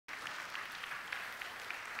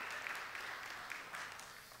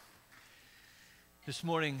This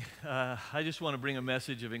morning, I just want to bring a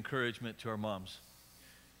message of encouragement to our moms.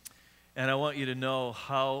 And I want you to know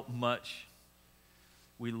how much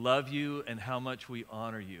we love you and how much we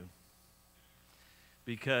honor you.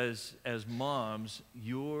 Because as moms,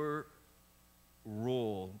 your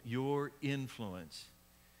role, your influence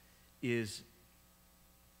it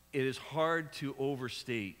is hard to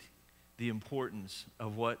overstate the importance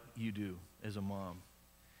of what you do as a mom.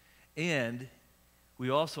 And we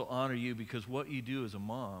also honor you because what you do as a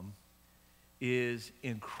mom is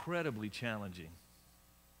incredibly challenging.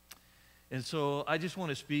 And so I just want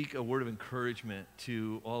to speak a word of encouragement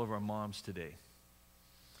to all of our moms today.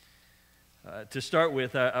 To start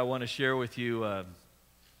with, I want to share with you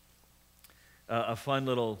a fun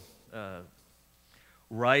little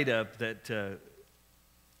write-up that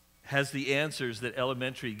has the answers that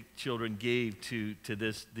elementary children gave to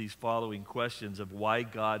these following questions of why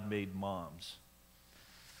God made moms.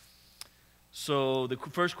 So the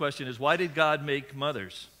first question is, why did God make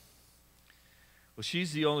mothers? Well,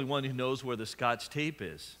 she's the only one who knows where the Scotch tape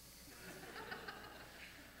is.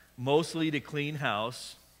 Mostly to clean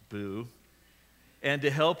house, boo, and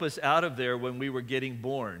to help us out of there when we were getting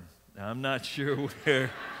born. Now, I'm not sure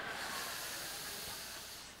where.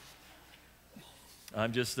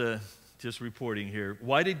 I'm just reporting here.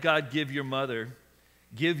 Why did God give you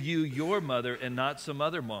your mother, and not some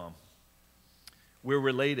other mom? We're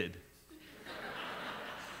related.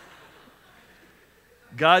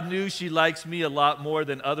 God knew she likes me a lot more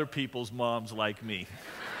than other people's moms like me.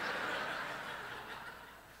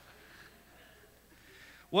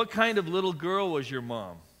 What kind of little girl was your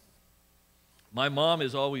mom? My mom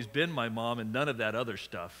has always been my mom and none of that other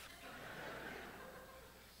stuff.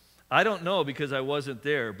 I don't know because I wasn't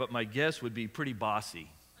there, but my guess would be pretty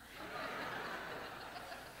bossy.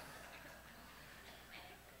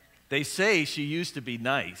 They say she used to be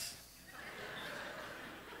nice.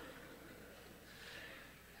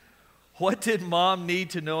 What did mom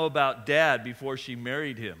need to know about dad before she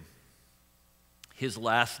married him? His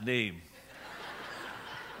last name.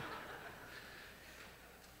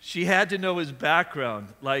 She had to know his background,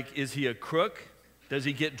 like, is he a crook? Does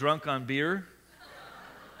he get drunk on beer?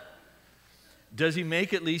 Does he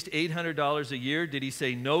make at least $800 a year? Did he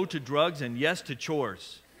say no to drugs and yes to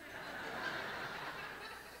chores?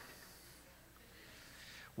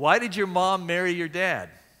 Why did your mom marry your dad?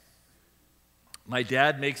 My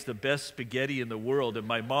dad makes the best spaghetti in the world, and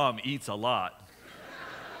my mom eats a lot.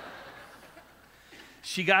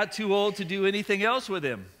 She got too old to do anything else with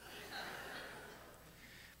him.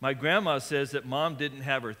 My grandma says that mom didn't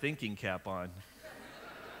have her thinking cap on.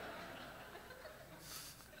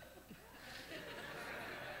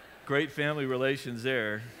 Great family relations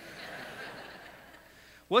there.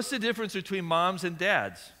 What's the difference between moms and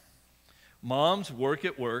dads? Moms work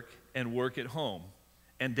at work and work at home,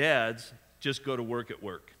 and dads just go to work at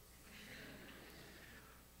work.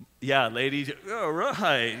 Yeah, ladies, oh,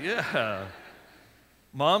 right, yeah.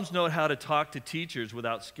 Moms know how to talk to teachers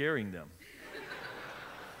without scaring them.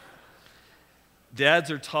 Dads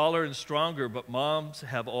are taller and stronger, but moms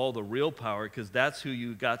have all the real power because that's who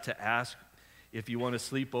you got to ask if you want to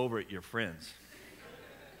sleep over at your friends.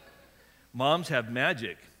 Moms have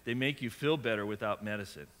magic. They make you feel better without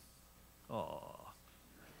medicine. Aww.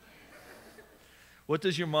 What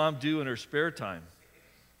does your mom do in her spare time?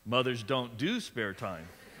 Mothers don't do spare time.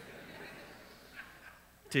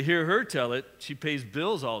 To hear her tell it, she pays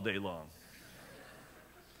bills all day long.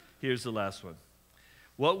 Here's the last one.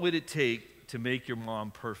 What would it take to make your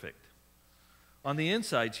mom perfect? On the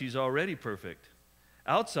inside, she's already perfect.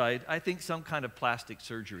 Outside, I think some kind of plastic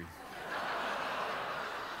surgery.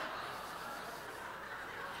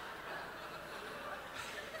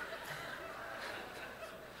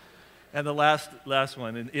 And the last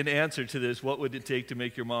one, in answer to this, what would it take to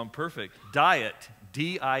make your mom perfect? Diet,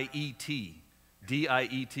 D-I-E-T,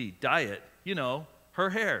 D-I-E-T, diet, you know, her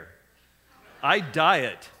hair. I dye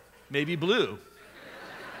it, maybe blue.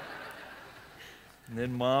 And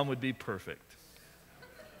then mom would be perfect.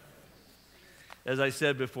 As I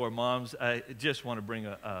said before, moms, I just want to bring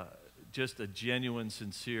just a genuine,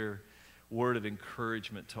 sincere word of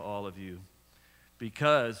encouragement to all of you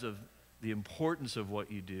because of the importance of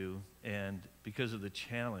what you do and because of the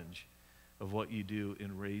challenge of what you do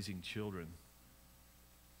in raising children.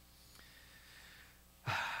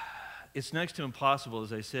 It's next to impossible,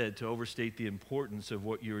 as I said, to overstate the importance of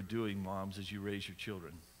what you're doing, moms, as you raise your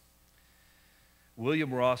children.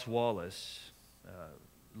 William Ross Wallace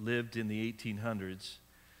lived in the 1800s.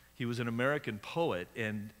 He was an American poet,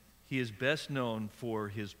 and he is best known for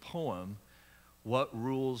his poem, What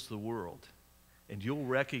Rules the World? And you'll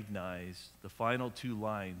recognize the final two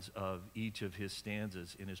lines of each of his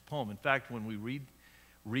stanzas in his poem. In fact, when we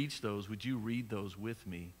reach those, would you read those with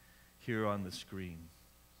me here on the screen?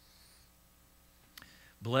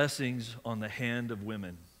 Blessings on the hand of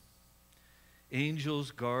women.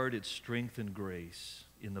 Angels guard its strength and grace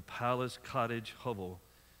in the palace cottage hovel.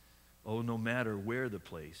 Oh, no matter where the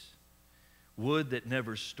place. Wood that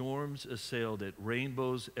never storms assailed it,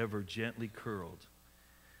 rainbows ever gently curled.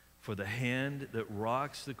 For the hand that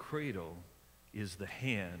rocks the cradle is the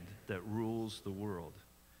hand that rules the world.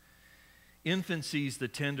 Infancy's the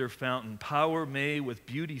tender fountain, power may with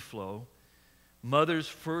beauty flow. Mothers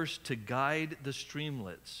first to guide the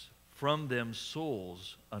streamlets, from them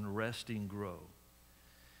souls unresting grow.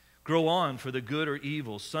 Grow on for the good or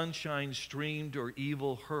evil, sunshine streamed or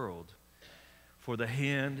evil hurled. For the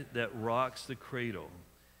hand that rocks the cradle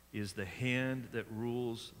is the hand that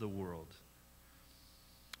rules the world.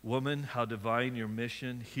 Woman, how divine your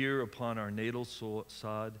mission here upon our natal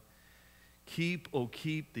sod. Keep, oh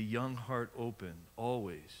keep the young heart open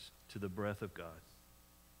always to the breath of God.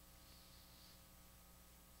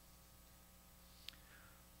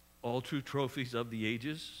 All true trophies of the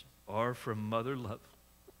ages are from mother love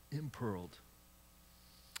impearled.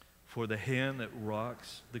 For the hand that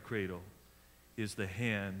rocks the cradle is the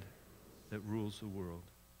hand that rules the world.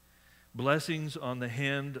 Blessings on the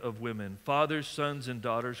hand of women. Fathers, sons, and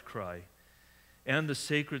daughters cry, and the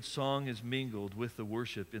sacred song is mingled with the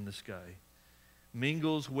worship in the sky.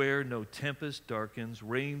 Mingles where no tempest darkens,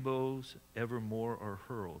 rainbows evermore are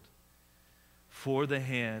hurled. For the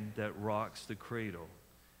hand that rocks the cradle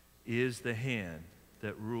is the hand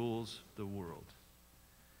that rules the world.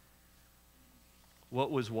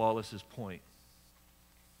 What was Wallace's point?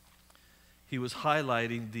 He was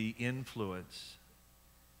highlighting the influence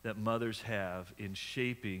that mothers have in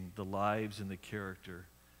shaping the lives and the character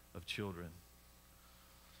of children.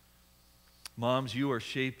 Moms, you are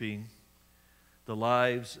shaping the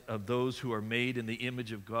lives of those who are made in the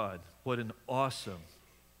image of God. What an awesome,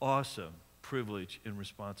 awesome privilege and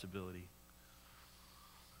responsibility.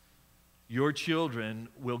 Your children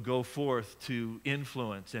will go forth to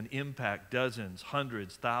influence and impact dozens,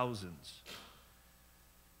 hundreds, thousands.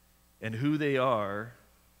 And who they are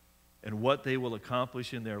and what they will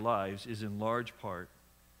accomplish in their lives is in large part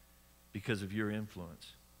because of your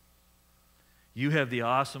influence. You have the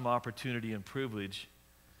awesome opportunity and privilege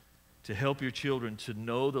to help your children to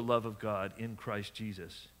know the love of God in Christ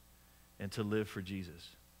Jesus and to live for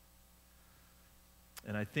Jesus.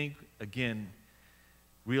 And I think, again,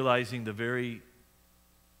 realizing the very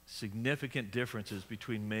significant differences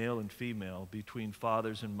between male and female, between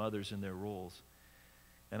fathers and mothers in their roles.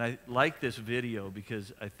 And I like this video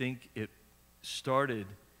because I think it started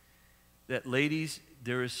that, ladies,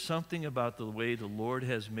 there is something about the way the Lord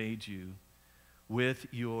has made you with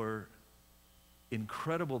your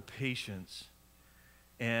incredible patience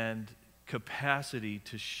and capacity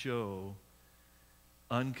to show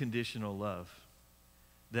unconditional love.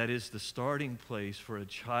 That is the starting place for a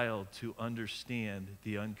child to understand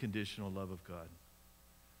the unconditional love of God.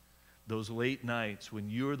 Those late nights when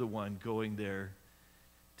you're the one going there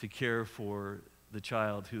to care for the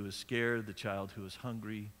child who is scared, the child who is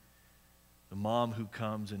hungry, the mom who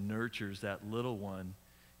comes and nurtures that little one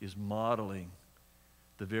is modeling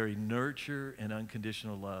the very nurture and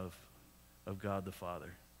unconditional love of God the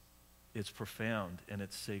Father. It's profound and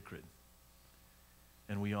it's sacred.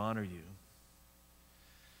 And we honor you.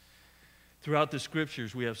 Throughout the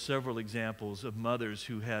scriptures, we have several examples of mothers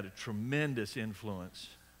who had a tremendous influence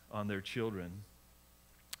on their children.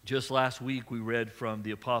 Just last week, we read from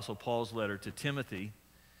the Apostle Paul's letter to Timothy,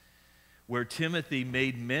 where Timothy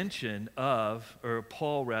made mention of, or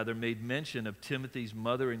Paul rather, made mention of Timothy's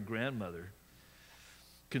mother and grandmother.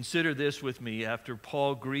 Consider this with me. After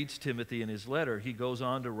Paul greets Timothy in his letter, he goes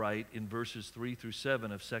on to write in verses 3 through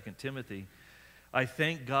 7 of 2 Timothy, I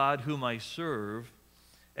thank God whom I serve,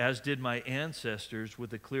 as did my ancestors,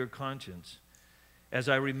 with a clear conscience, as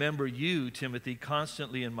I remember you, Timothy,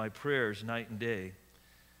 constantly in my prayers night and day.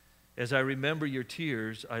 As I remember your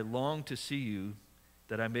tears, I long to see you,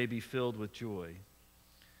 that I may be filled with joy.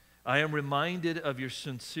 I am reminded of your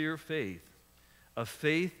sincere faith, a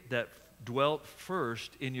faith that dwelt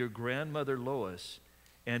first in your grandmother Lois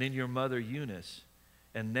and in your mother Eunice,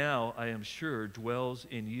 and now, I am sure, dwells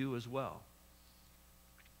in you as well.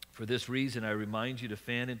 For this reason, I remind you to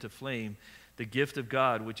fan into flame the gift of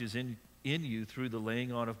God which is in you through the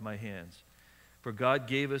laying on of my hands. For God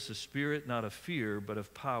gave us a spirit not of fear, but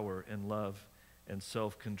of power and love and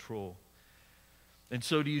self-control. And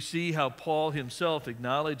so do you see how Paul himself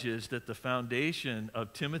acknowledges that the foundation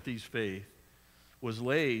of Timothy's faith was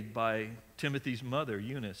laid by Timothy's mother,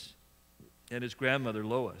 Eunice, and his grandmother,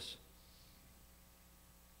 Lois.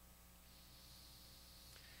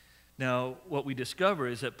 Now, what we discover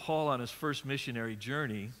is that Paul, on his first missionary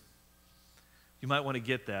journey, you might want to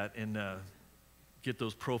get that and get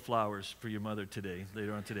those flowers for your mother today,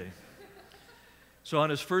 later on today. So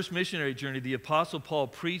on his first missionary journey, the Apostle Paul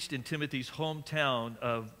preached in Timothy's hometown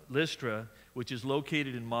of Lystra, which is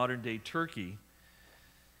located in modern-day Turkey.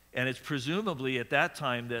 And it's presumably at that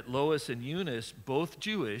time that Lois and Eunice, both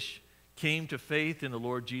Jewish, came to faith in the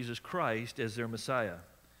Lord Jesus Christ as their Messiah.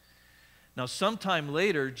 Now, sometime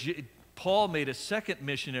later, Paul made a second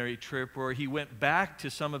missionary trip where he went back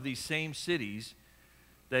to some of these same cities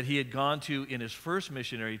that he had gone to in his first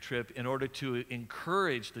missionary trip in order to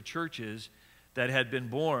encourage the churches that had been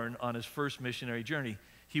born on his first missionary journey.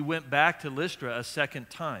 He went back to Lystra a second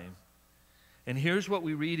time. And here's what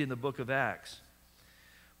we read in the book of Acts.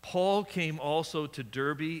 Paul came also to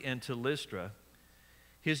Derbe and to Lystra.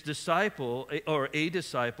 His disciple, or a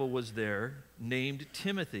disciple, was there named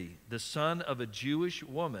Timothy, the son of a Jewish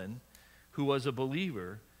woman who was a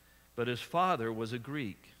believer, but his father was a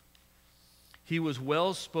Greek. He was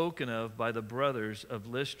well spoken of by the brothers of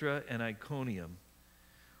Lystra and Iconium.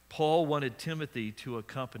 Paul wanted Timothy to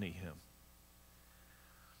accompany him.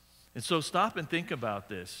 And so stop and think about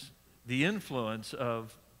this. The influence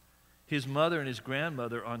of his mother and his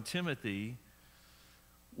grandmother on Timothy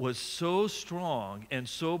was so strong and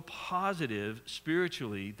so positive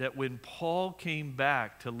spiritually that when Paul came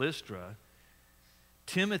back to Lystra,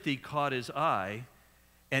 Timothy caught his eye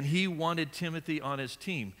and he wanted Timothy on his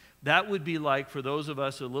team. That would be like, for those of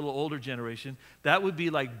us a little older generation, that would be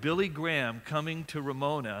like Billy Graham coming to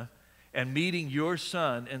Ramona and meeting your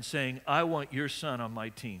son and saying, I want your son on my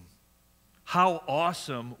team. How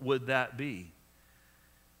awesome would that be?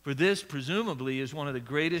 For this, presumably, is one of the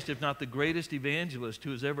greatest, if not the greatest evangelist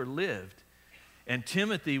who has ever lived. And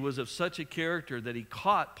Timothy was of such a character that he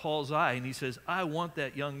caught Paul's eye and he says, I want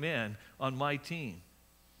that young man on my team.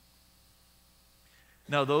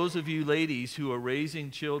 Now, those of you ladies who are raising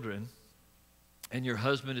children and your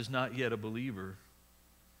husband is not yet a believer,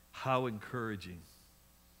 how encouraging.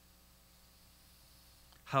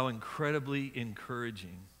 How incredibly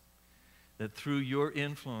encouraging that through your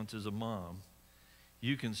influence as a mom,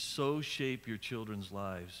 you can so shape your children's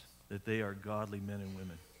lives that they are godly men and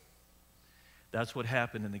women. That's what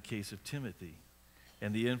happened in the case of Timothy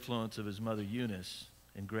and the influence of his mother Eunice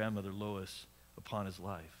and grandmother Lois upon his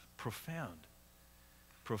life. Profound.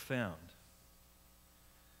 Profound.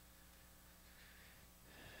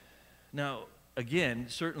 Now, again,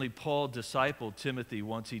 certainly Paul discipled Timothy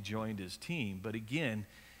once he joined his team, but again,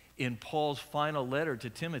 in Paul's final letter to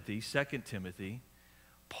Timothy, 2 Timothy,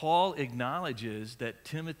 Paul acknowledges that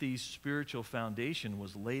Timothy's spiritual foundation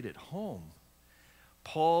was laid at home.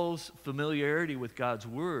 Paul's familiarity with God's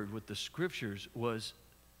word, with the scriptures, was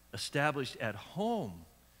established at home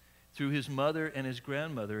through his mother and his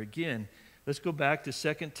grandmother. Again, let's go back to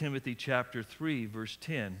 2 Timothy chapter 3, verse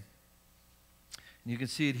 10. And you can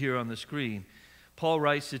see it here on the screen. Paul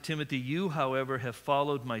writes to Timothy, you, however, have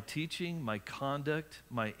followed my teaching, my conduct,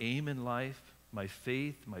 my aim in life, my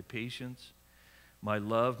faith, my patience, my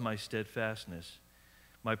love, my steadfastness,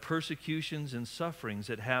 my persecutions and sufferings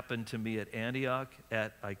that happened to me at Antioch,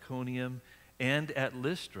 at Iconium, and at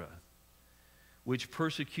Lystra, which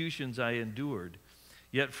persecutions I endured.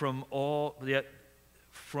 Yet from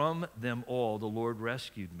them all the Lord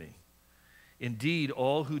rescued me. Indeed,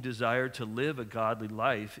 all who desire to live a godly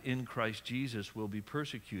life in Christ Jesus will be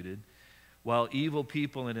persecuted, while evil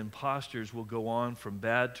people and impostors will go on from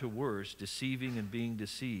bad to worse, deceiving and being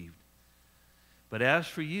deceived. But as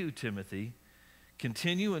for you, Timothy,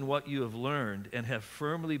 continue in what you have learned and have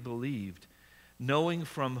firmly believed, knowing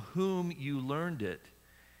from whom you learned it,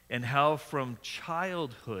 and how from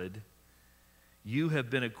childhood you have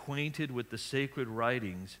been acquainted with the sacred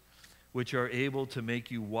writings, which are able to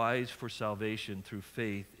make you wise for salvation through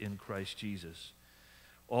faith in Christ Jesus.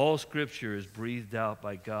 All Scripture is breathed out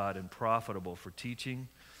by God and profitable for teaching,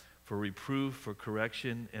 for reproof, for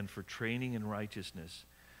correction, and for training in righteousness,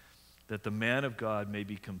 that the man of God may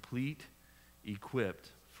be complete, equipped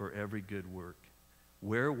for every good work.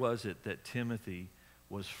 Where was it that Timothy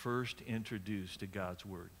was first introduced to God's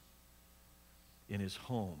word? In his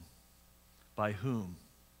home. By whom?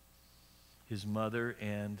 His mother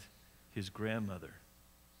and his grandmother.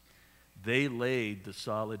 They laid the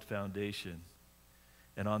solid foundation.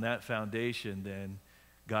 And on that foundation, then,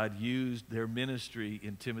 God used their ministry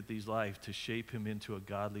in Timothy's life to shape him into a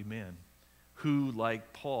godly man who,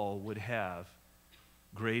 like Paul, would have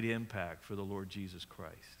great impact for the Lord Jesus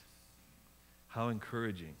Christ. How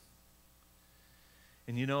encouraging.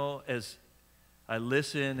 And you know, as I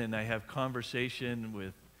listen and I have conversation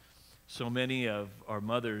with so many of our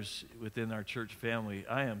mothers within our church family,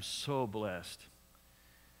 I am so blessed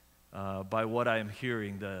by what I am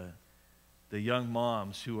hearing, the young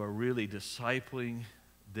moms who are really discipling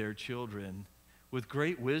their children with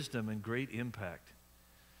great wisdom and great impact.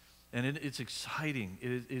 And it's exciting.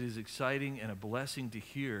 It is exciting and a blessing to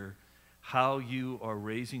hear how you are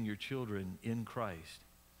raising your children in Christ.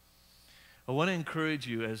 I want to encourage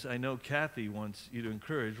you, as I know Kathy wants you to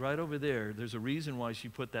encourage, right over there, there's a reason why she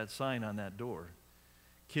put that sign on that door,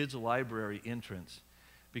 Kids Library Entrance,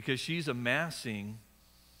 because she's amassing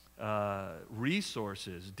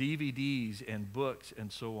resources, DVDs and books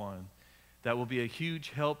and so on, that will be a huge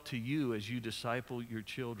help to you as you disciple your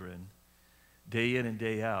children day in and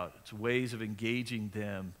day out. It's ways of engaging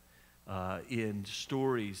them in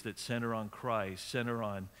stories that center on Christ, center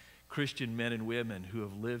on Christian men and women who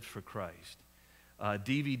have lived for Christ.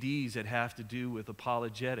 DVDs that have to do with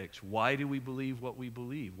apologetics. Why do we believe what we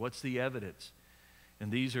believe? What's the evidence?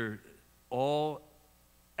 And these are all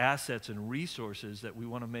assets and resources that we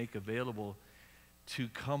want to make available to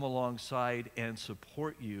come alongside and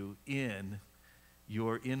support you in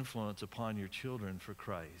your influence upon your children for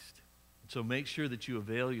Christ. So make sure that you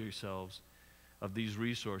avail yourselves of these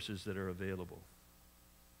resources that are available.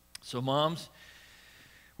 So moms,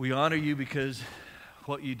 we honor you because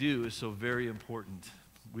what you do is so very important.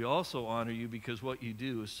 We also honor you because what you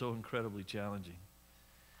do is so incredibly challenging.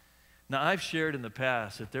 Now, I've shared in the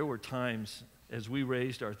past that there were times as we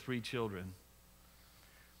raised our 3 children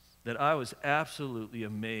that I was absolutely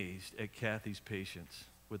amazed at Kathy's patience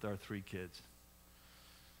with our 3 kids.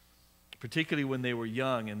 Particularly when they were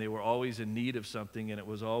young and they were always in need of something, and it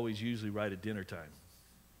was always usually right at dinner time.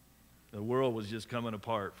 The world was just coming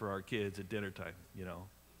apart for our kids at dinner time, you know.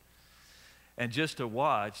 And just to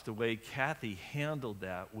watch the way Kathy handled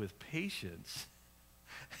that with patience,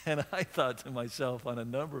 and I thought to myself on a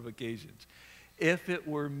number of occasions, if it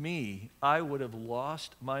were me, I would have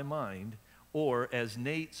lost my mind, or as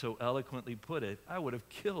Nate so eloquently put it, I would have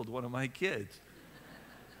killed one of my kids.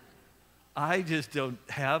 I just don't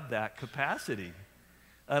have that capacity.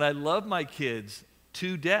 And I love my kids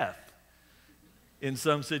to death. In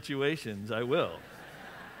some situations, I will.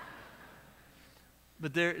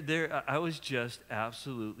 But I was just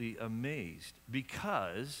absolutely amazed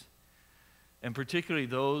because, and particularly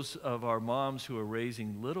those of our moms who are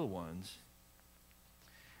raising little ones,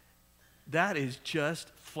 that is just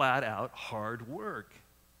flat out hard work.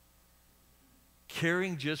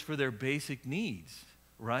 Caring just for their basic needs,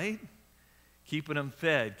 right? Keeping them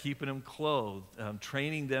fed, keeping them clothed,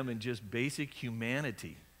 training them in just basic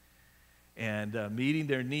humanity, and meeting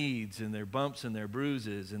their needs and their bumps and their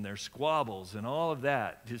bruises and their squabbles and all of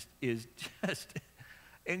that is just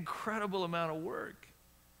incredible amount of work.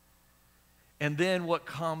 And then what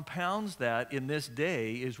compounds that in this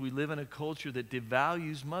day is we live in a culture that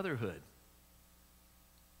devalues motherhood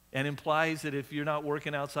and implies that if you're not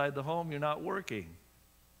working outside the home, you're not working.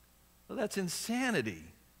 Well, that's insanity.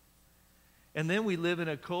 And then we live in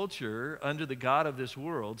a culture under the god of this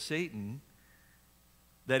world, Satan,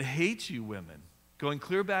 that hates you women. Going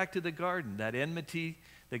clear back to the garden, that enmity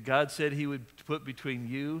that God said he would put between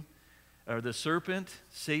you, or the serpent,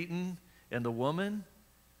 Satan, and the woman,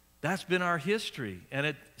 that's been our history. And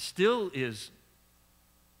it still is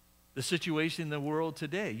the situation in the world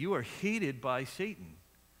today. You are hated by Satan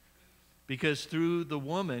because through the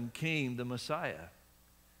woman came the Messiah.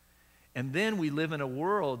 And then we live in a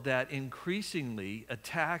world that increasingly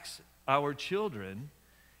attacks our children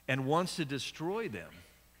and wants to destroy them.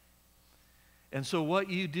 And so what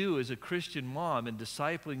you do as a Christian mom in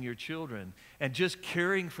discipling your children and just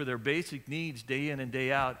caring for their basic needs day in and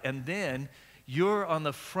day out, and then you're on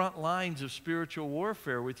the front lines of spiritual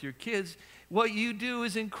warfare with your kids, what you do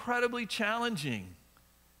is incredibly challenging.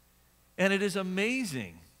 And it is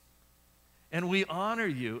amazing. And we honor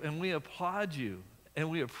you, and we applaud you, and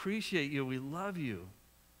we appreciate you, we love you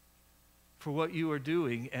for what you are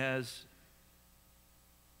doing as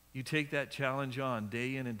you take that challenge on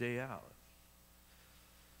day in and day out.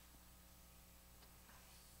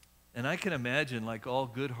 And I can imagine, like all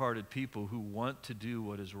good-hearted people who want to do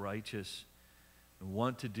what is righteous and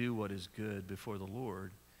want to do what is good before the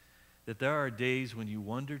Lord, that there are days when you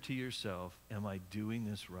wonder to yourself, am I doing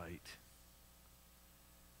this right?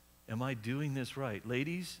 Am I doing this right?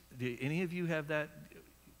 Ladies, do any of you have that?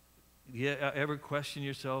 Do you ever question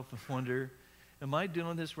yourself and wonder, am I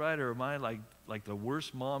doing this right, or am I like the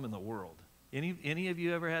worst mom in the world? Any of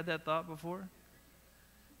you ever had that thought before?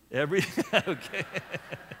 Okay.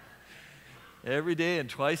 Every day and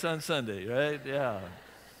twice on Sunday, right? Yeah.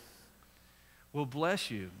 Well, bless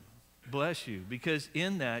you. Bless you. Because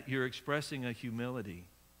in that, you're expressing a humility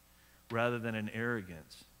rather than an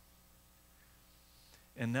arrogance.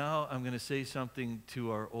 And now I'm going to say something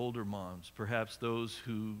to our older moms, perhaps those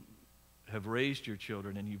who have raised your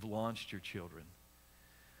children and you've launched your children.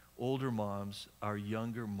 Older moms, our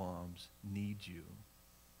younger moms need you.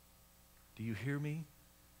 Do you hear me?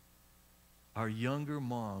 Our younger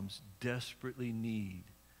moms desperately need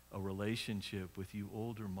a relationship with you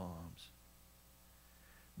older moms.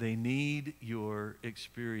 They need your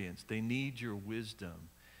experience. They need your wisdom.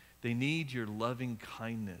 They need your loving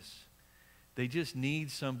kindness. They just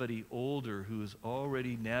need somebody older who has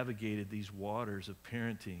already navigated these waters of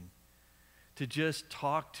parenting to just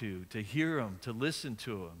talk to hear them, to listen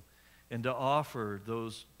to them, and to offer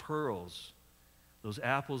those pearls, those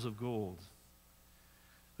apples of gold.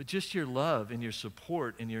 But just your love and your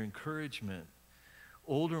support and your encouragement.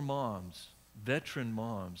 Older moms, veteran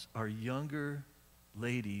moms, our younger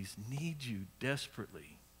ladies need you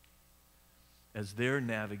desperately as they're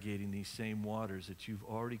navigating these same waters that you've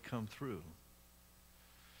already come through.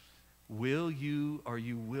 Are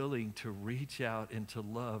you willing to reach out and to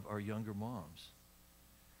love our younger moms?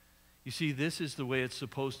 You see, this is the way it's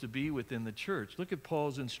supposed to be within the church. Look at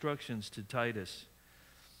Paul's instructions to Titus,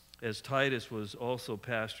 as Titus was also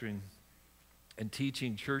pastoring and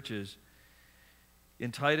teaching churches.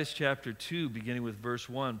 In Titus chapter 2, beginning with verse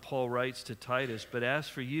 1, Paul writes to Titus, "But as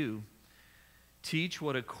for you, teach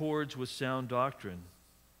what accords with sound doctrine.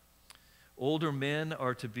 Older men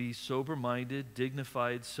are to be sober-minded,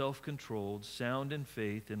 dignified, self-controlled, sound in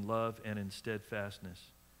faith, in love, and in steadfastness.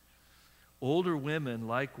 Older women,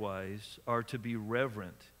 likewise, are to be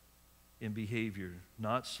reverent in behavior,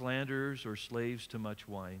 not slanderers or slaves to much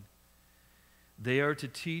wine. They are to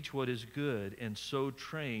teach what is good, and so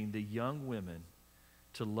train the young women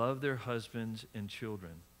to love their husbands and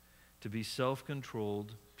children, to be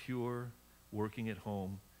self-controlled, pure, working at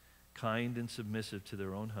home, kind and submissive to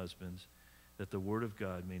their own husbands, that the word of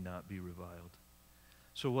God may not be reviled."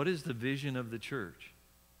 So what is the vision of the church?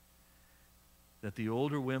 That the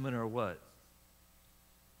older women are what?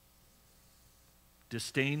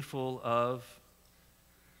 Disdainful of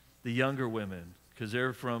the younger women, because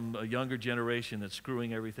they're from a younger generation that's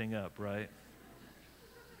screwing everything up, right?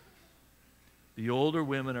 The older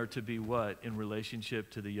women are to be what in relationship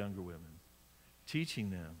to the younger women?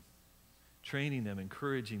 Teaching them, training them,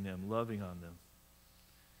 encouraging them, loving on them.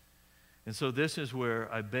 And so this is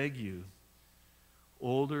where I beg you,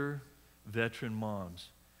 older veteran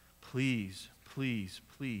moms, please, please,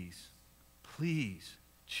 please, please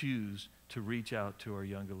choose to reach out to our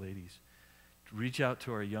younger ladies. To reach out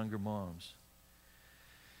to our younger moms.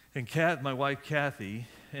 And my wife Kathy,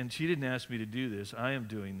 and she didn't ask me to do this, I am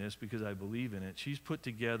doing this because I believe in it. She's put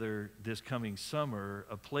together this coming summer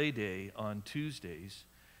a play day on Tuesdays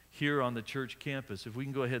here on the church campus. If we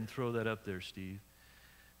can go ahead and throw that up there, Steve.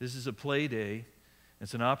 This is a play day.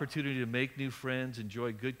 It's an opportunity to make new friends,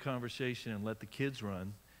 enjoy good conversation, and let the kids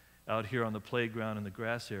run out here on the playground in the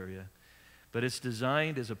grass area. But it's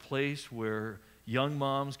designed as a place where young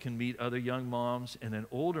moms can meet other young moms, and then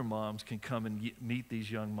older moms can come and meet these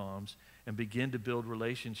young moms and begin to build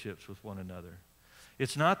relationships with one another.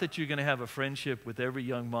 It's not that you're going to have a friendship with every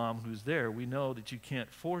young mom who's there. We know that you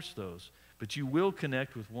can't force those, but you will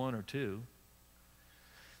connect with one or two.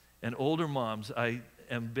 And older moms, I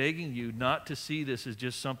am begging you not to see this as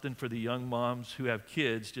just something for the young moms who have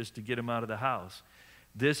kids just to get them out of the house.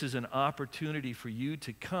 This is an opportunity for you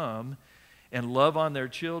to come and love on their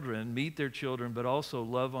children, meet their children, but also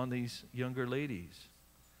love on these younger ladies,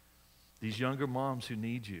 these younger moms who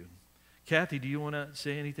need you. Kathy, do you want to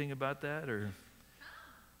say anything about that? Or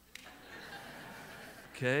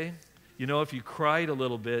okay. You know, if you cried a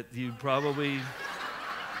little bit, you'd probably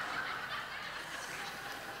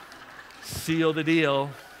seal the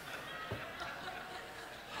deal.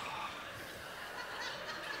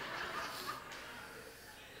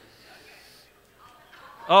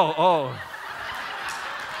 Oh.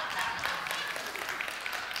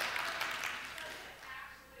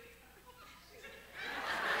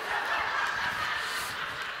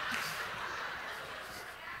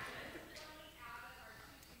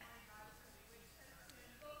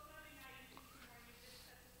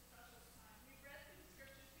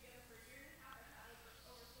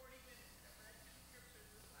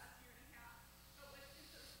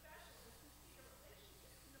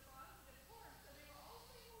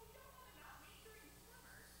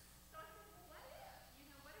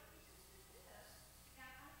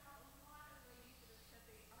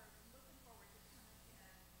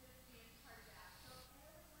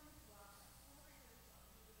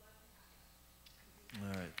 All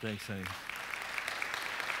right, thanks, honey.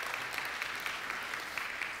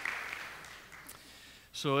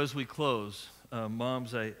 So as we close,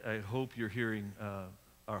 moms, I hope you're hearing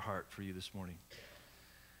our heart for you this morning.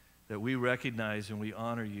 That we recognize and we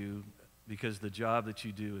honor you because the job that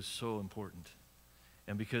you do is so important.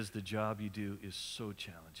 And because the job you do is so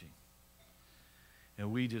challenging.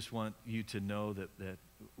 And we just want you to know that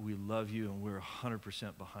we love you and we're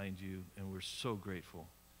 100% behind you, and we're so grateful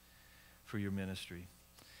for your ministry.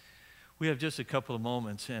 We have just a couple of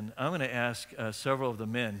moments, and I'm going to ask several of the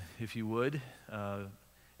men, if you would,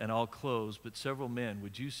 and I'll close, but several men,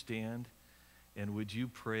 would you stand and would you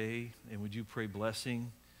pray, and would you pray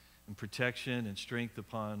blessing and protection and strength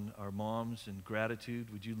upon our moms and gratitude?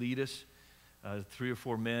 Would you lead us, 3 or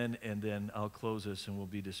 4 men, and then I'll close us and we'll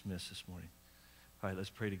be dismissed this morning. All right, let's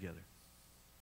pray together.